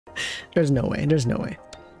There's no way. There's no way.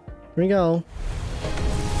 Here we go.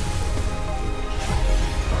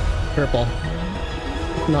 Purple.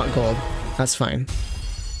 Not gold. That's fine.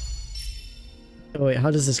 Oh wait,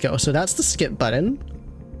 how does this go? So that's the skip button.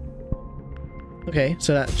 Okay,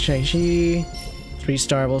 so that Shang-Chi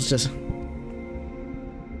 3-star will just...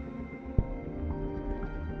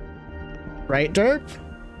 Right, Derp?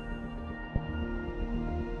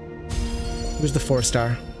 Who's the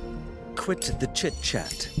 4-star? Quit the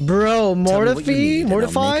chit-chat. Bro, mortefi?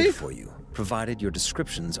 Mortify? Mortify? For you, provided your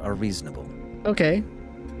descriptions are reasonable. Okay.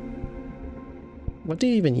 What do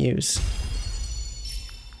you even use?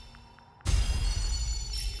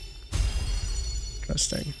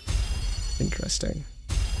 Interesting. Interesting.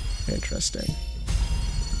 Interesting.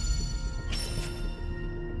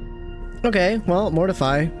 Okay, well,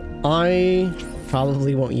 mortify. I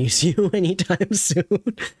probably won't use you anytime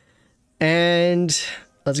soon. And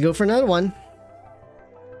let's go for another one.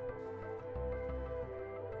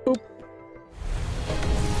 Boop.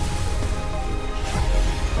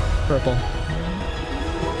 Purple.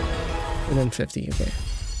 And then 50, okay.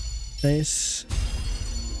 Nice.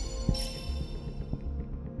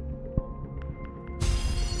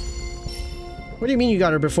 What do you mean you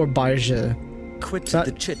got her before Barja? Quit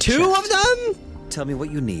the chit-chat. 2 of them? Tell me what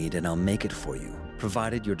you need and I'll make it for you,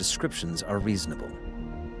 provided your descriptions are reasonable.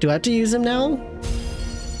 Do I have to use them now?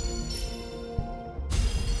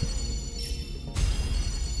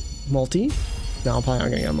 Multi? No, I'm probably not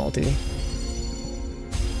gonna get a multi.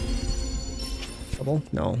 Double?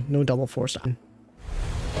 No, no double 4-star.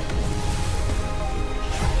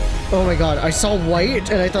 Oh my god, I saw white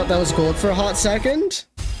and I thought that was gold for a hot second.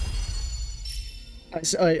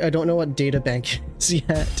 I don't know what data bank is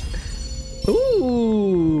yet.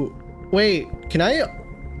 Ooh! Wait, can I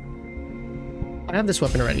have this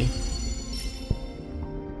weapon already.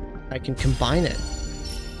 I can combine it.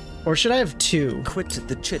 Or should I have 2? Quit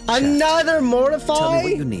the chit-chat. Another mortify? Tell me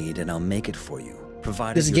what you need and I'll make it for you,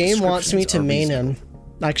 provided this your game wants me descriptions to are main reasonable.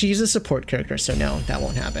 him. Actually, he's a support character, so no, that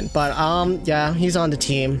won't happen. But, yeah, he's on the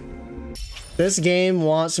team. This game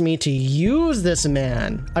wants me to use this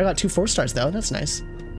man. I got 2 4-stars, though. That's nice.